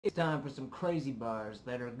It's time for some crazy bars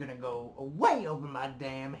that are gonna go way over my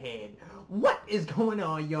damn head. What is going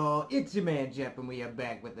on, y'all? It's your man Jeff, and we are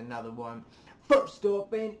back with another one. First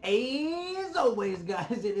off, and as always,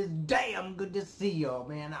 guys, it is damn good to see y'all,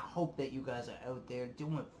 man. I hope that you guys are out there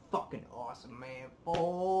doing fucking awesome, man.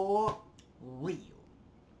 For real.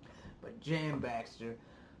 But Baxter,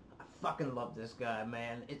 I fucking love this guy,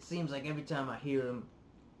 man. It seems like every time I hear him,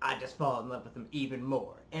 I just fall in love with him even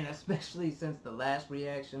more. And especially since the last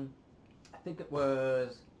reaction, I think it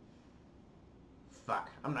was... Fuck,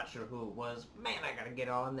 I'm not sure who it was. Man, I gotta get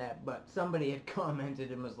on that. But somebody had commented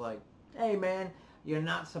and was like, hey man, you're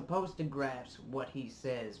not supposed to grasp what he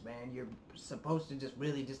says, man. You're supposed to just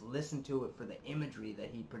really just listen to it for the imagery that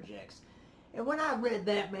he projects. And when I read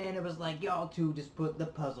that, man, it was like, y'all two just put the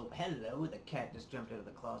puzzle. Hello, the cat just jumped out of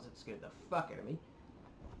the closet, scared the fuck out of me.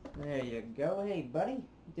 There you go. Hey, buddy.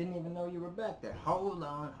 Didn't even know you were back there. Hold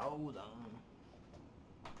on, hold on.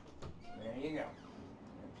 There you go.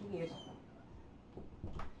 There she is.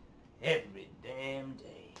 Every damn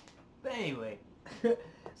day. But anyway,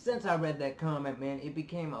 since I read that comment, man, it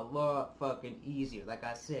became a lot fucking easier. Like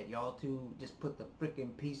I said, y'all two just put the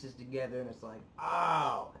freaking pieces together and it's like,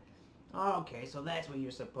 oh, okay, so that's what you're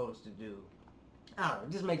supposed to do. I don't know,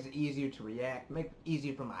 it just makes it easier to react, make it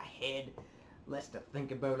easier for my head. Less to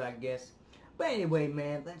think about, I guess. But anyway,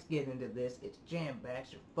 man, let's get into this. It's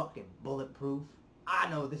Baxter, fucking Bulletproof. I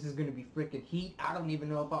know this is gonna be freaking heat. I don't even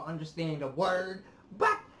know if I understand a word,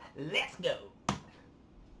 but let's go.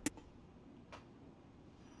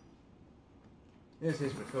 This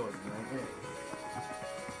is recording right here.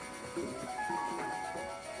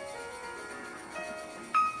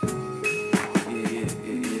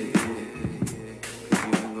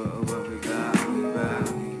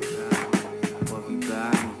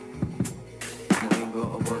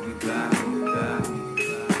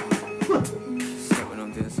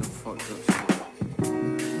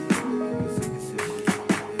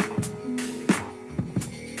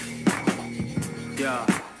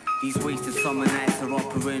 These wasted summer nights are our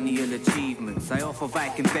perennial achievements. I offer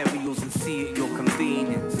Viking burials and see at your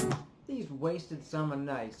convenience. These wasted summer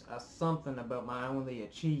nights are something about my only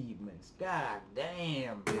achievements. God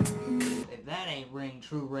damn. If that ain't ring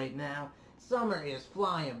true right now, summer is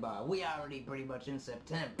flying by. We already pretty much in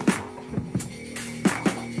September.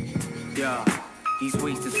 Yeah. These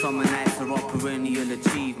wasted summer nights are our perennial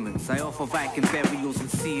achievements. I offer Viking burials and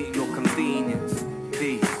see at your convenience.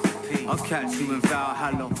 Peace. I'll catch you in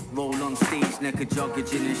Valhalla, roll on stage, naked jogging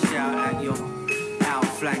and shout at you,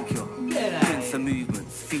 outflank you, pincer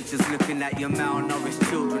movements, features looking at your malnourished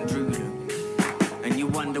children drooling. And you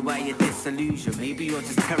wonder why you're disillusioned, maybe you're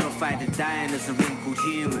just terrified of dying as a wrinkled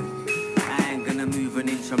human. I ain't gonna move an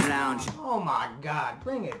inch, I'm lounging. Oh my god,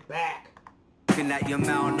 bring it back. Looking at your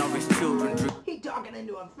malnourished children drooling. He talking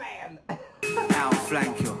into a fan.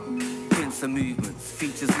 Outflank you, pincer movements,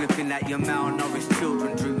 features looking at your malnourished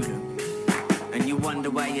children drooling. And you wonder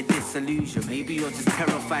why you're disillusioned. Maybe you're just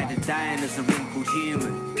terrified of dying as a wrinkled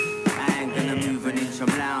human. I ain't gonna move an inch,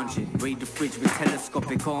 I'm lounging. Raid the fridge with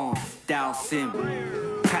telescopic arms, Dow Sim.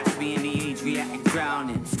 Catch me in the Adriatic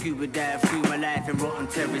drowning. Scuba dive through my life in rotten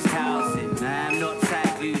terraced housing. I'm not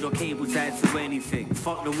tight glued or cable tied to anything.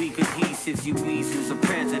 Fuck the weak adhesives, you weasels are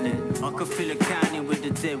president. I could fill a canyon with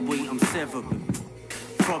the dead weight I'm severing.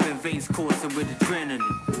 Throbbing veins coursing with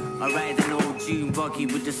adrenaline. I ride an old June buggy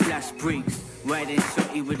with the slash brakes. Riding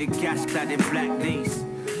shotty with a gas clad in black lace.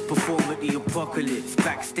 Perform at the apocalypse,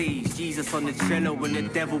 backstage. Jesus on the cello and the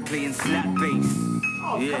devil playing slap bass.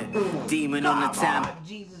 Yeah, demon on the tam.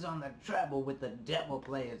 Jesus on the treble with the devil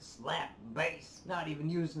playing slap bass. Not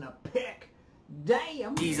even using a pick.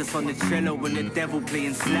 Damn. Jesus on the cello and the devil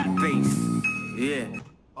playing slap bass. Yeah.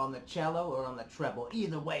 On the cello or on the treble.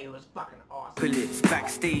 Either way, it was fucking awesome. Apocalypse,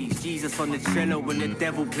 backstage. Jesus on the cello and the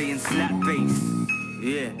devil playing slap bass.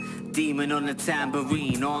 Yeah, demon on the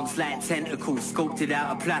tambourine, arms like tentacles, sculpted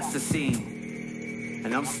out of plasticine.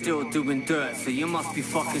 And I'm still doing dirt, so you must be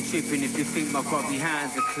fucking tripping if you think my grubby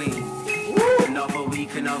hands are clean. Another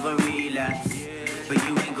week, another relapse, but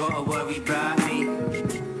you ain't gotta worry about me.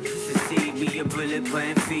 So save me a bullet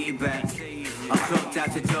point feedback. I clocked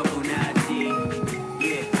out to double now, G.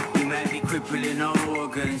 Yeah, we might be crippling our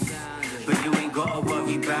organs, but you ain't gotta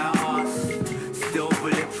worry about us. Still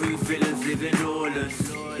bulletproof villains living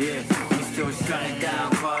lawless. Yeah, we still shutting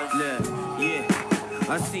down cars. Look, yeah,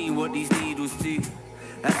 I seen what these needles do.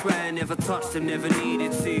 That's why I never touched them, never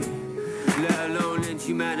needed to. Let alone lend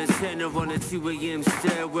you man a tenner on a 2 AM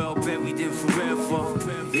stairwell buried in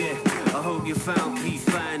forever. Yeah, I hope you found peace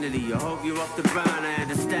finally. I hope you're off the ground, I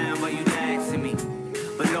understand why you lied to me.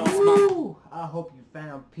 But last month I hope you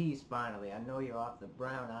found peace finally. I know you're off the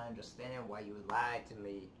brown. I understand why you lied to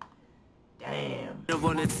me. Damn.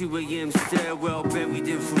 On a 2 a.m. stairwell, buried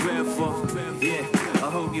in forever. Yeah,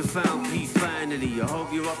 I hope you found peace finally. I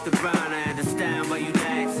hope you're off the brown. I understand why you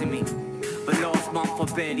lied to me. But last month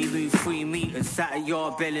I barely moved 3 meters. Sat at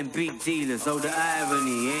yard belling big dealers. Oh, the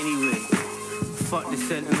irony, anyway. Fuck the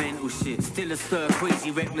sentimental shit. Still a stir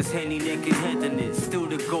crazy, reckless, henny, naked head in it. Still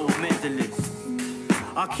the gold medalist.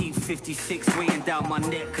 I keep 56 weighing down my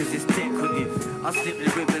neck cause it's decorative. I slip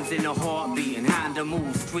the ribbons in a heartbeat and hand them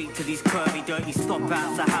all straight to these curvy, dirty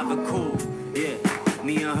stop-outs I have a call. Yeah,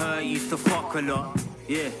 me and her used to fuck a lot.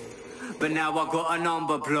 Yeah, but now I got a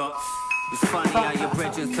number blocked. It's funny how your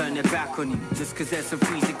brethren turn their back on you just cause there's some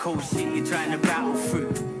freezing cold shit you're trying to battle through.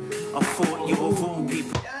 I thought you were all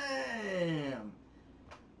people. Damn.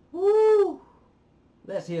 Woo.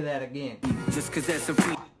 Let's hear that again. Just cause there's some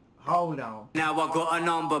freezing. Hold on. Now I got a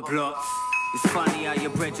number blocked. It's funny how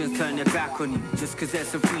your brethren turn their back on you just cause there's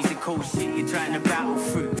some freezing cold shit you're trying to battle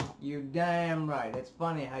through. You're damn right. It's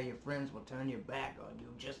funny how your friends will turn your back on you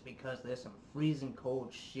just because there's some freezing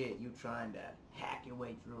cold shit you trying to hack your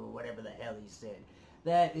way through or whatever the hell he said.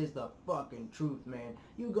 That is the fucking truth, man.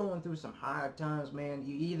 You going through some hard times, man.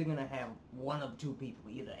 You're either gonna have one of two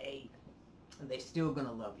people. Either A, they still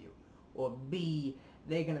gonna love you, or B,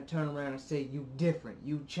 they're gonna turn around and say you different,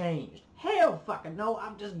 you changed. Hell fucking no,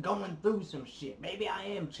 I'm just going through some shit. Maybe I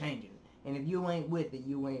am changing. And if you ain't with it,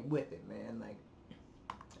 you ain't with it, man. Like,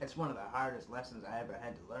 it's one of the hardest lessons I ever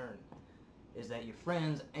had to learn, is that your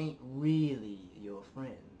friends ain't really your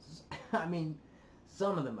friends. I mean,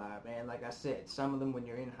 some of them are, man. Like I said, some of them when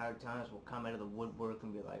you're in hard times will come out of the woodwork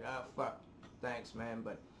and be like, oh fuck, thanks man.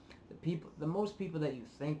 But the most people that you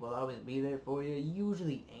think will always be there for you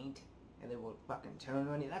usually ain't. And they will fucking turn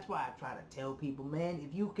on you. That's why I try to tell people, man,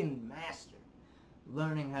 if you can master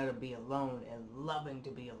learning how to be alone and loving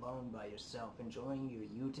to be alone by yourself, enjoying your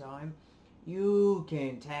you time, you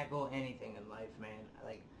can tackle anything in life, man.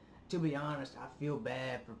 Like, to be honest, I feel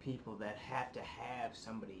bad for people that have to have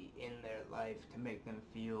somebody in their life to make them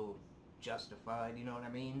feel justified, you know what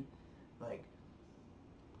I mean? Like,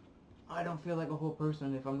 I don't feel like a whole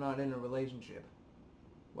person if I'm not in a relationship.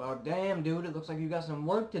 Well, damn, dude, it looks like you got some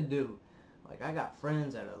work to do. Like, I got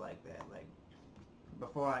friends that are like that. Like,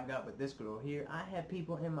 before I got with this girl here, I had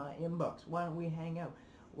people in my inbox. Why don't we hang out?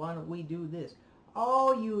 Why don't we do this?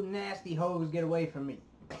 All you nasty hoes get away from me.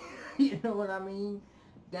 You know what I mean?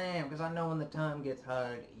 Damn, because I know when the time gets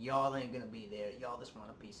hard, y'all ain't gonna be there. Y'all just want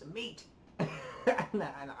a piece of meat. And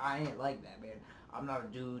I ain't like that, man. I'm not a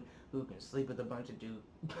dude who can sleep with a bunch of dudes.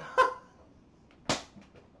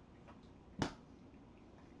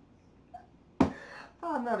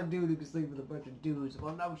 I'm not a dude who can sleep with a bunch of dudes.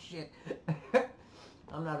 Well, no shit.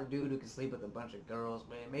 I'm not a dude who can sleep with a bunch of girls,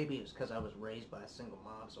 man. Maybe it's because I was raised by a single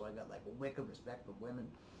mom, so I got like a wicked respect for women.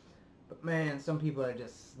 But man, some people are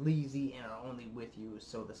just sleazy and are only with you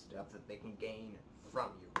so the stuff that they can gain from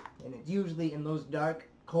you. And it's usually in those dark,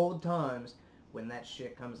 cold times when that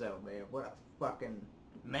shit comes out, man. What a fucking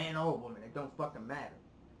man or woman, it don't fucking matter.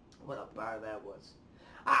 What a bar that was.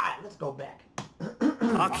 Alright, let's go back.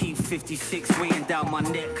 I keep 56 weighing down my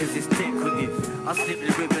neck cause it's decorative. I slip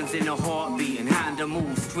the ribbons in a heartbeat and hand them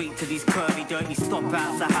all straight to these curvy, dirty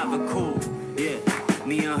stop-outs I have a call. Yeah,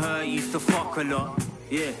 me and her used to fuck a lot.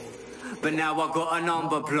 Yeah, but now I got a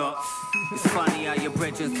number blocked. It's funny how your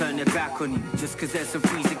brethren turn their back on you just cause there's some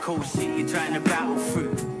freezing cold shit you're trying to battle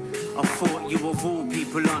through. I thought you of all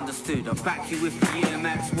people understood. I back you if the Air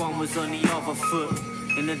Max 1 was on the other foot.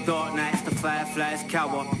 In the dark nights the fireflies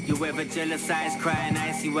cower. You ever jealous eyes crying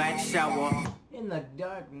icy white shower. In the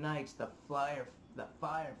dark nights the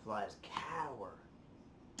fireflies cower.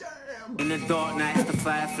 Damn. In the dark nights the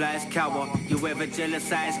fireflies cower. You ever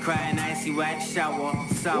jealous eyes crying icy white shower.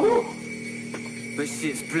 Sour. But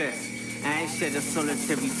shit's blessed. I ain't shed a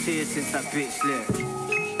solitary tear since that bitch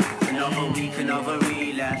left. Another week, another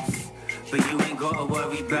relapse. But you ain't gotta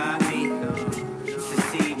worry about me.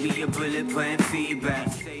 Save me a bullet point feedback.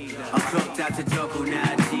 I clocked out to juggle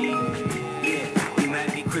now, G. Yeah, we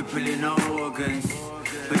might be crippling our organs,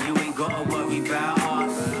 but you ain't gotta worry about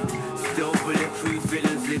us. Still bulletproof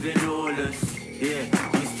villains living lawless. Yeah,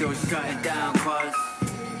 we still shutting down cause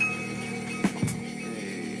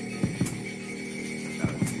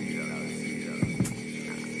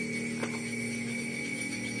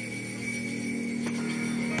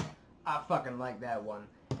I fucking like that one.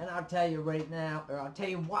 And I'll tell you right now, or I'll tell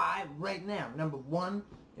you why right now. Number one,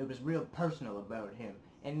 it was real personal about him.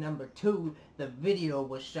 And number two, the video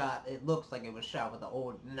was shot, it looks like it was shot with an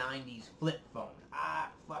old 90s flip phone. I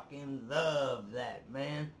fucking love that,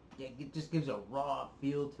 man. It just gives a raw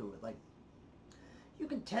feel to it. Like, You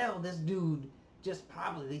can tell this dude just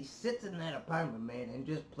probably sits in that apartment, man, and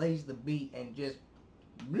just plays the beat and just,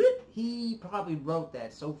 bloop, he probably wrote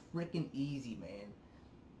that so freaking easy, man.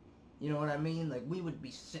 You know what I mean? Like, we would be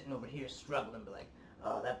sitting over here struggling, but like,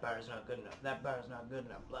 oh, that bar's not good enough, that bar's not good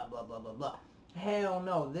enough, blah, blah, blah, blah, blah. Hell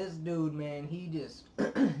no, this dude, man, he just,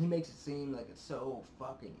 he makes it seem like it's so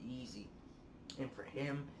fucking easy. And for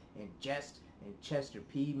him, and Jest, and Chester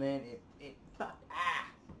P, man,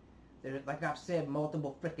 like I've said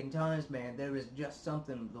multiple freaking times, man, there is just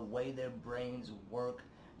something, the way their brains work,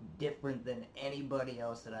 different than anybody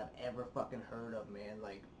else that I've ever fucking heard of, man.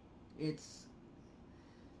 Like, it's,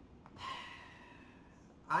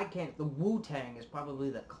 the Wu-Tang is probably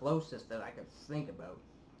the closest that I could think about.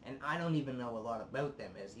 And I don't even know a lot about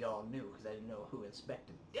them, as y'all knew, because I didn't know who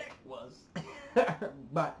Inspector Dick was.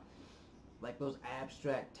 But, like, those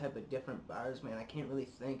abstract type of different bars, man, I can't really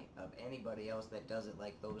think of anybody else that does it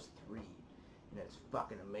like those three. And it's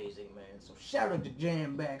fucking amazing, man. So shout out to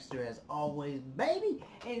Jam Baxter as always, baby.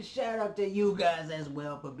 And shout out to you guys as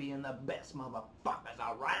well for being the best motherfuckers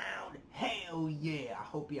around. Hell yeah. I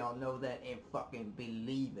hope y'all know that and fucking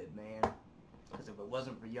believe it, man. Because if it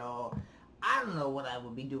wasn't for y'all, I don't know what I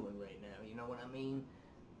would be doing right now, you know what I mean?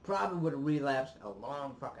 Probably would have relapsed a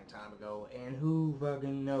long fucking time ago, and who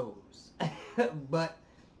fucking knows? But,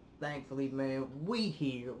 thankfully, man, we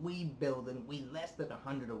here, we building, we less than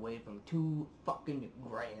 100 away from 2 fucking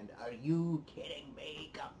grand. Are you kidding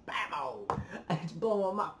me? Kabamo! It's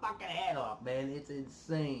blowing my fucking head off, man. It's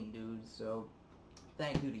insane, dude. So,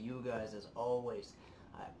 thank you to you guys as always.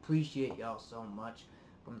 I appreciate y'all so much.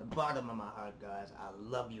 From the bottom of my heart, guys, I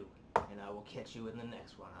love you. And I will catch you in the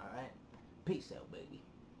next one, alright? Peace out, baby.